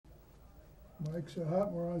Mics are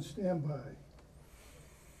hot, we're on standby.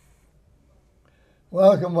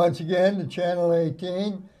 Welcome once again to Channel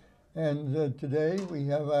 18, and today we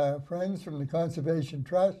have our friends from the Conservation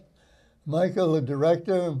Trust, Michael, the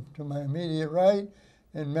director, to my immediate right,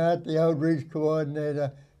 and Matt, the outreach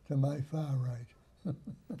coordinator, to my far right.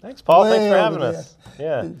 Thanks, Paul. Way Thanks for over having there. us.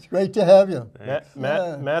 Yeah. It's great to have you.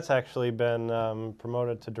 Matt's actually been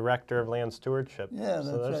promoted to Director of Land Stewardship. Yeah,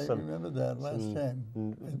 So that's right. I remember that last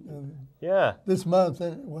time. Yeah. This month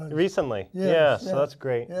it was. Recently. Yes, So that's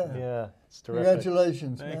great. Yeah. It's terrific.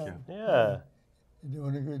 Congratulations, Thank Matt. you. Yeah. You're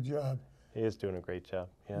doing a good job. He is doing a great job.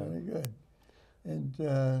 Yeah. Very good.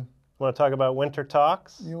 And Want to talk about winter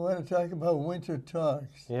talks? you want to talk about winter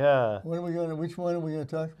talks? Yeah. What are we going to? Which one are we going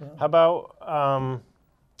to talk about? How about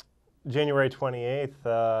January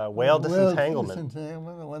 28th, whale disentanglement?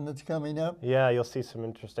 Disentanglement, the one that's coming up. Yeah, you'll see some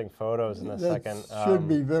interesting photos in a second. Should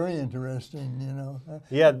be very interesting, you know.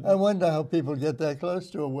 Yeah. I wonder how people get that close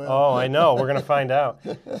to a whale. Oh, I know. We're going to find out.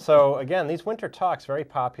 So again, these winter talks, very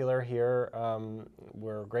popular here.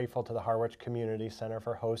 We're grateful to the Harwich Community Center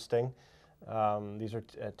for hosting. These are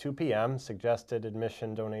at 2 p.m., suggested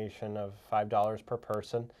admission donation of $5 per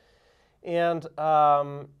person. And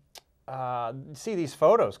see these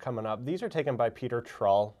photos coming up. These are taken by Peter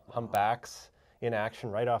Trull, humpbacks in action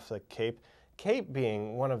right off the Cape. Cape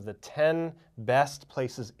being one of the 10 best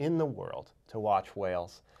places in the world to watch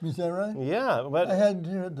whales. Is that right? Yeah. But I hadn't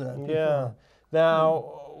heard that before. Yeah.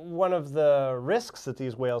 Now, one of the risks that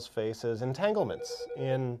these whales face is entanglements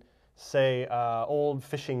in, say, old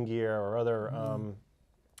fishing gear or other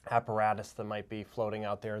apparatus that might be floating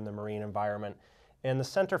out there in the marine environment. And the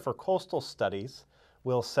Center for Coastal Studies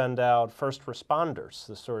will send out first responders,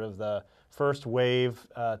 the first wave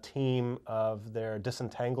team of their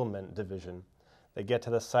disentanglement division. They get to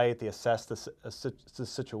the site, they assess the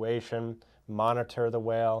situation, monitor the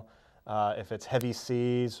whale. If it's heavy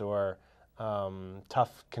seas or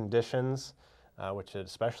tough conditions, which it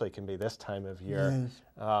especially can be this time of year,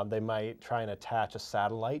 they might try and attach a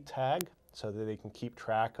satellite tag so that they can keep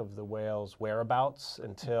track of the whale's whereabouts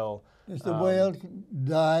until... Does the whale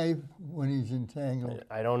dive when he's entangled?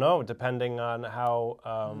 I don't know, depending on how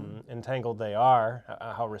entangled they are,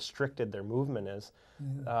 how restricted their movement is.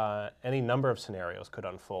 Any number of scenarios could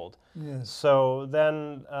unfold. Yes. So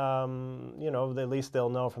then, at least they'll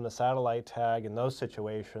know from the satellite tag in those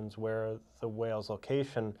situations where the whale's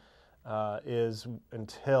location is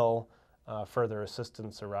until further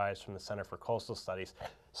assistance arrives from the Center for Coastal Studies.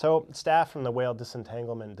 So staff from the Whale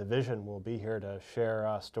Disentanglement Division will be here to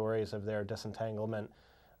share stories of their disentanglement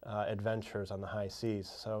adventures on the high seas.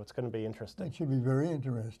 So it's going to be interesting. That should be very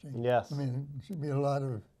interesting. Yes. I mean, it should be a lot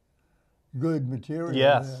of good material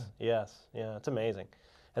Yes, there. yes. Yeah, it's amazing.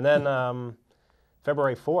 And then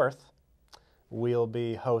February 4th, we'll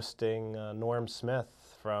be hosting Norm Smith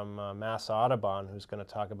from Mass Audubon, who's going to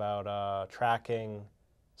talk about tracking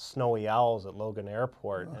snowy owls at Logan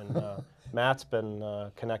Airport. And Matt's been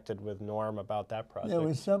connected with Norm about that project. There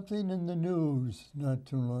was something in the news not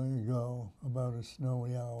too long ago about a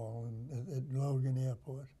snowy owl at Logan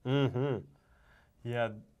Airport. Mm-hmm. Yeah.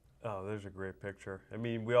 Oh, there's a great picture. I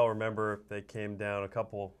mean, we all remember they came down a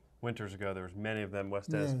couple winters ago. There was many of them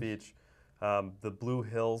West Dennis Beach. The Blue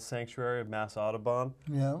Hills Sanctuary of Mass Audubon,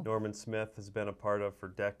 Norman Smith has been a part of for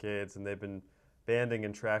decades, and they've been banding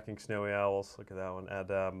and tracking snowy owls, look at that one, at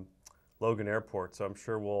Logan Airport. So I'm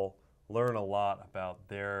sure we'll learn a lot about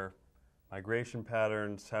their migration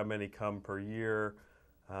patterns, how many come per year,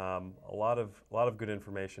 a lot of good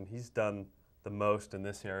information. He's done the most in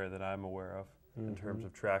this area that I'm aware of in terms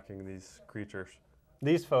of tracking these creatures.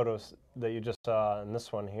 These photos that you just saw in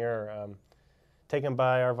this one here, taken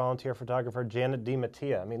by our volunteer photographer, Janet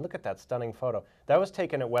DiMattia. I mean, look at that stunning photo. That was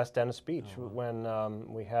taken at West Dennis Beach when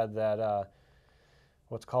we had that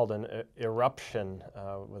what's called an eruption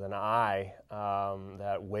with an I,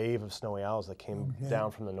 that wave of snowy owls that came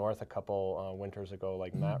down from the north a couple winters ago,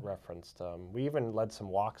 like Matt referenced. We even led some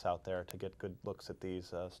walks out there to get good looks at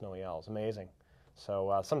these snowy owls. Amazing.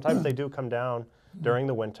 So sometimes they do come down during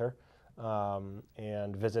the winter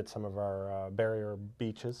and visit some of our barrier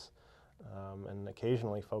beaches. And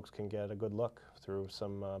occasionally folks can get a good look through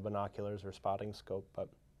some binoculars or spotting scope. But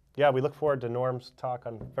yeah, we look forward to Norm's talk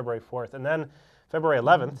on February 4th. And then February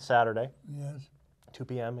 11th, Saturday, 2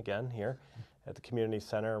 p.m. again here at the Community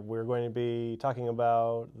Center, we're going to be talking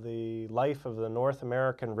about the life of the North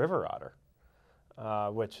American river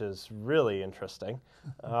otter, which is really interesting.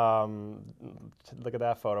 Look at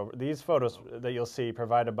that photo. These photos that you'll see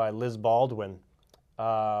provided by Liz Baldwin.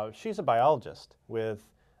 She's a biologist with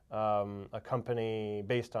a company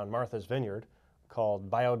based on Martha's Vineyard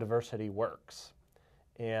called Biodiversity Works.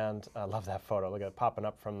 And I love that photo. Look at it popping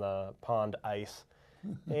up from the pond ice.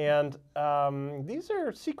 And these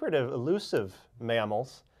are secretive, elusive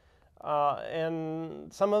mammals.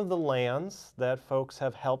 And some of the lands that folks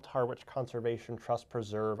have helped Harwich Conservation Trust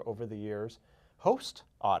preserve over the years host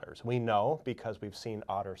otters. We know because we've seen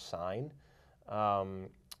otter sign,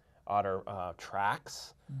 otter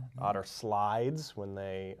tracks, otter slides when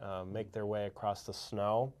they make their way across the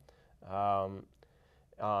snow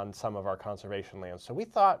on some of our conservation lands. So we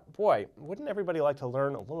thought, boy, wouldn't everybody like to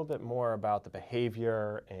learn a little bit more about the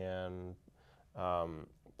behavior and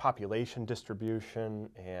population distribution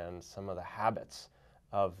and some of the habits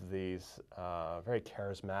of these very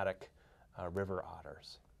charismatic river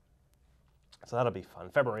otters. So that'll be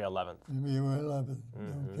fun, February 11th. February 11th,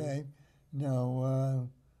 okay. Now,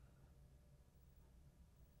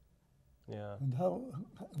 yeah. and how,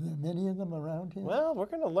 are there many of them around here? Well, we're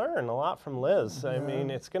going to learn a lot from Liz. I mean,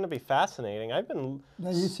 it's going to be fascinating. I've been...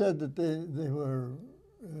 Now, you said that they were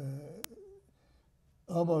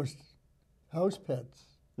almost house pets.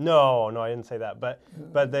 No, I didn't say that.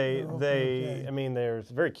 But they okay. I mean, they're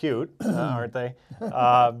very cute, aren't they?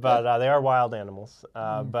 But they are wild animals.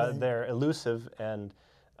 But they're elusive and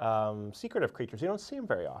secretive creatures. You don't see them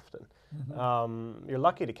very often. You're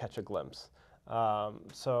lucky to catch a glimpse.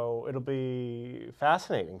 So it'll be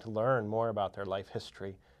fascinating to learn more about their life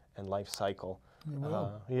history and life cycle.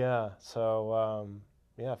 Yeah. So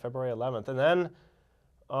yeah, February 11th, and then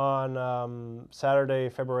on Saturday,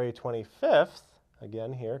 February 25th.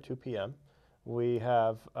 Again here, 2 p.m., we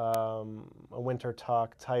have a winter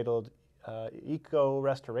talk titled Ecological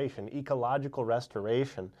Restoration,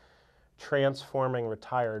 Transforming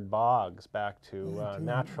Retired Bogs Back to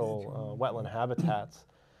Natural Wetland Habitats.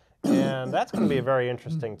 And that's going to be a very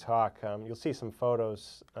interesting talk. You'll see some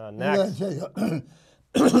photos next. You're going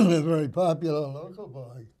to take a very popular local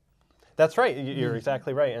bog. That's right. You're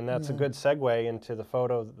exactly right. And that's a good segue into the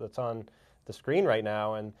photo that's on the screen right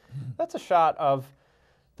now, and that's a shot of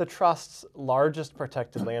the Trust's largest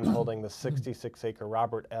protected landholding, the 66-acre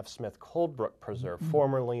Robert F. Smith Coldbrook Preserve,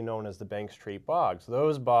 formerly known as the Bank Street Bogs.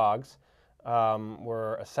 Those bogs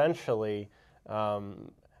were essentially out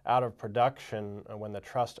of production when the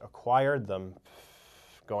Trust acquired them,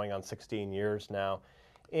 going on 16 years now.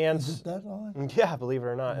 And Is it that long? yeah, believe it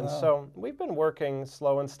or not. Wow. And so we've been working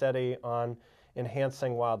slow and steady on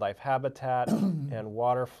enhancing wildlife habitat and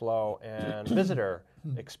water flow and visitor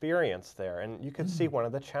experience there. And you can see one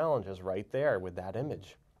of the challenges right there with that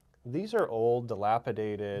image. These are old,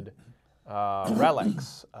 dilapidated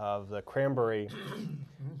relics of the Cranberry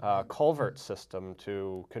culvert system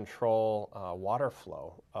to control water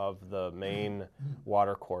flow of the main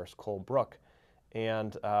watercourse, Cold Brook.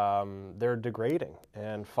 And they're degrading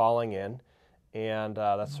and falling in. And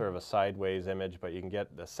that's sort of a sideways image, but you can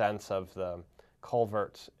get the sense of the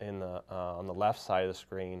culvert in the on the left side of the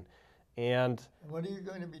screen. And what are you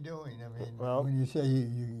going to be doing? I mean, well, when you say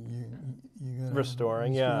you're going to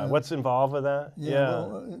restoring, yeah. What's involved with that? Yeah.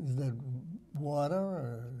 Well, is that water?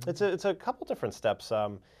 Or? It's a couple different steps,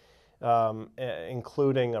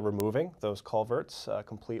 including removing those culverts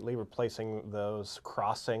completely, replacing those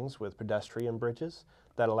crossings with pedestrian bridges.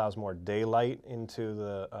 That allows more daylight into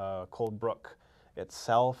the Cold Brook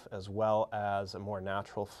itself, as well as a more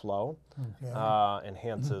natural flow. Okay.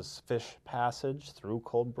 Enhances fish passage through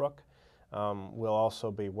Cold Brook. We'll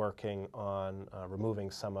also be working on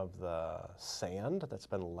removing some of the sand that's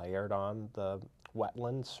been layered on the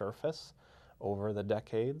wetland surface over the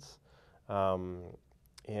decades. And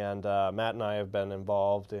Matt and I have been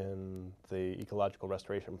involved in the ecological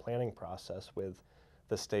restoration planning process with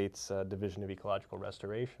the state's Division of Ecological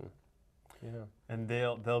Restoration. Yeah. And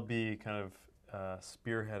they'll be kind of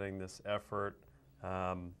spearheading this effort.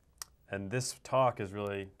 And this talk is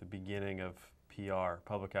really the beginning of PR,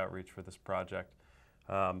 public outreach for this project.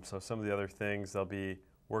 So some of the other things, they'll be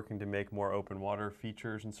working to make more open water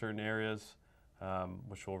features in certain areas,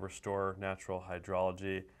 which will restore natural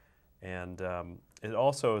hydrology. And it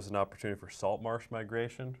also is an opportunity for salt marsh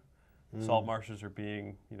migration. Salt marshes are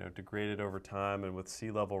being, degraded over time, and with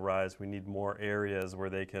sea level rise, we need more areas where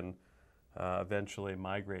they can eventually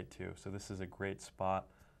migrate to. So this is a great spot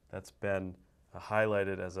that's been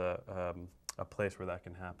highlighted as a place where that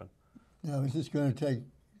can happen. Now, is this going to take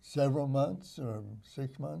several months or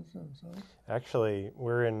 6 months or so? Actually,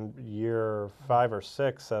 we're in year 5 or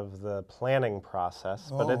 6 of the planning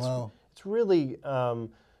process, but it's really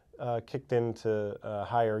kicked into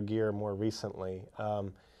higher gear more recently.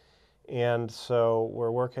 And so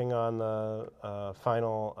we're working on the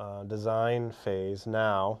final design phase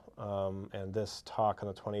now, and this talk on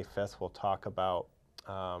the 25th will talk about,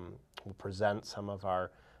 we'll present some of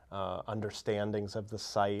our understandings of the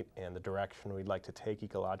site and the direction we'd like to take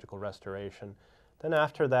ecological restoration. Then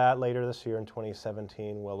after that, later this year in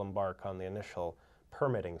 2017, we'll embark on the initial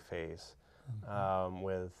permitting phase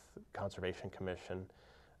with Conservation Commission.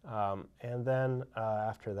 And then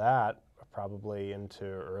after that, probably into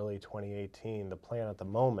early 2018, the plan at the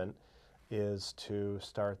moment is to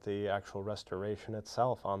start the actual restoration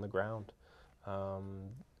itself on the ground,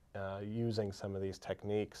 using some of these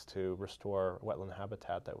techniques to restore wetland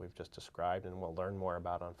habitat that we've just described, and we'll learn more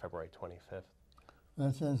about on February 25th.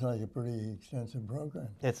 That sounds like a pretty extensive program.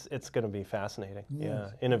 It's going to be fascinating. Yes.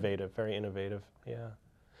 Yeah, innovative, very innovative. Yeah.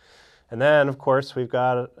 And then, of course, we've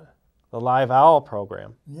got the live owl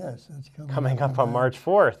program. Yes, that's coming up on March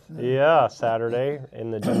 4th. Yeah, Saturday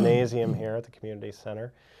in the gymnasium here at the community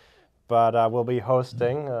center. But we'll be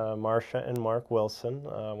hosting Marcia and Mark Wilson.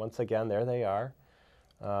 Once again, there they are.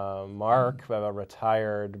 Mark, a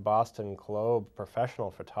retired Boston Globe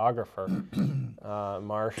professional photographer.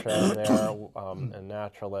 Marcia, there, a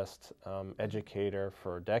naturalist, educator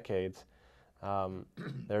for decades.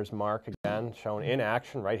 There's Mark again, shown in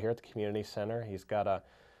action right here at the community center. He's got a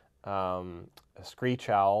screech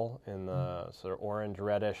owl in the sort of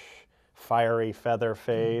orange-reddish, fiery feather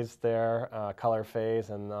phase there, color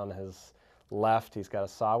phase, and on his left he's got a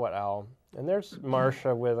saw-whet owl. And there's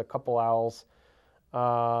Marcia with a couple owls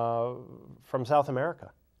from South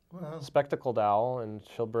America. Wow. Spectacled owl, and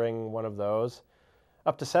she'll bring one of those.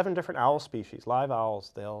 Up to 7 different owl species, live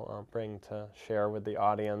owls, they'll bring to share with the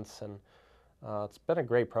audience. And it's been a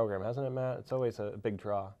great program, hasn't it, Matt? It's always a big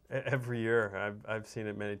draw. Every year, I've seen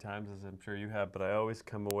it many times, as I'm sure you have, but I always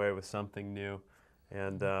come away with something new.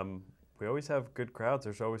 And we always have good crowds.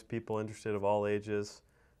 There's always people interested of all ages.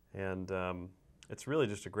 And it's really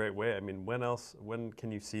just a great way. I mean, when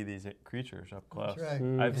can you see these creatures up close? That's right.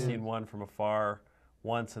 Mm-hmm. I've seen one from afar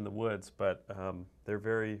once in the woods, but they're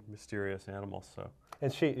very mysterious animals. So.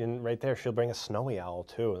 And right there, she'll bring a snowy owl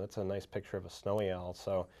too. That's a nice picture of a snowy owl.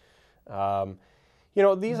 So, you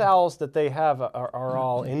know, these owls that they have are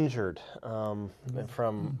all injured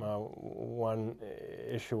from one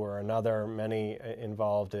issue or another. Many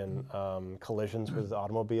involved in collisions with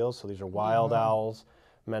automobiles. So these are wild owls.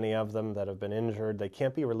 Many of them that have been injured. They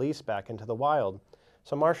can't be released back into the wild.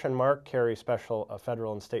 So Marcia and Mark carry special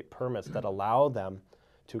federal and state permits that allow them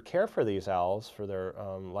to care for these owls for their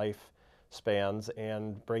life spans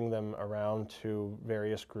and bring them around to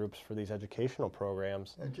various groups for these educational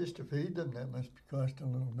programs. And just to feed them, that must cost a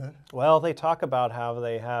little bit. Well, they talk about how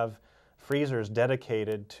they have freezers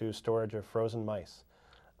dedicated to storage of frozen mice.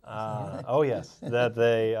 Right? Oh yes, that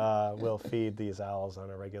they will feed these owls on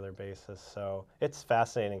a regular basis. So it's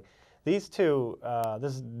fascinating. These two,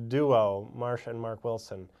 this duo, Marcia and Mark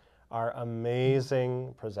Wilson, are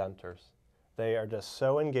amazing presenters. They are just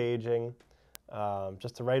so engaging,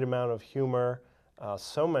 just the right amount of humor,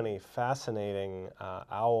 so many fascinating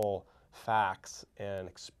owl facts and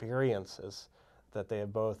experiences that they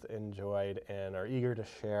have both enjoyed and are eager to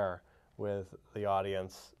share with the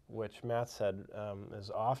audience, which Matt said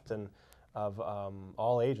is often of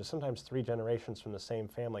all ages, sometimes 3 generations from the same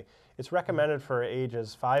family. It's recommended for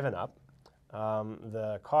ages 5 and up.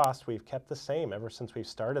 The cost, we've kept the same ever since we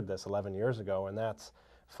started this 11 years ago, and that's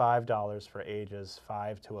 $5 for ages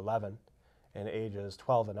 5 to 11, and ages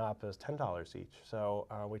 12 and up is $10 each. So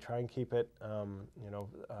we try and keep it,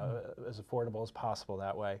 as affordable as possible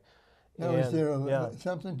that way. Now, is there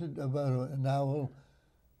something about an owl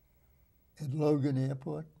at Logan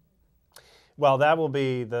Airport? Well, that will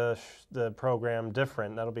be the program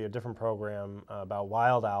different. That'll be a different program about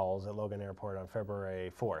wild owls at Logan Airport on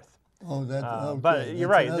February 4th. Oh, that's okay. But you're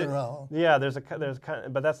right. Another owl. Yeah,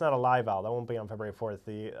 but that's not a live owl. That won't be on February 4th.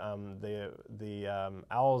 The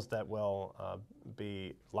owls that will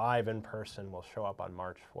be live in person will show up on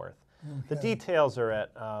March 4th. Okay. The details are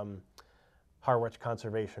at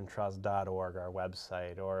harwichconservationtrust.org, our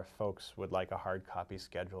website, or if folks would like a hard copy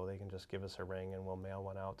schedule, they can just give us a ring and we'll mail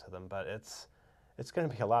one out to them. But it's going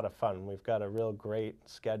to be a lot of fun. We've got a real great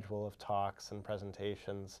schedule of talks and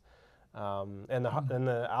presentations. And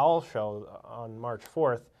the Owl Show on March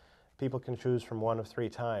 4th, people can choose from one of 3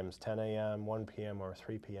 times, 10 a.m., 1 p.m., or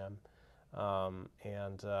 3 p.m.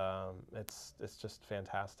 It's just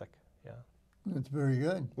fantastic, yeah. That's very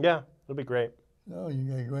good. Yeah, it'll be great. So you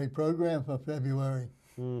got a great program for February.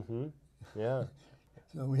 Mm-hmm, yeah.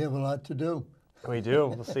 So we have a lot to do. We do.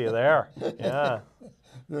 We'll see you there. Yeah.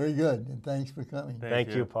 Very good, and thanks for coming.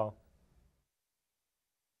 Thank you, Paul.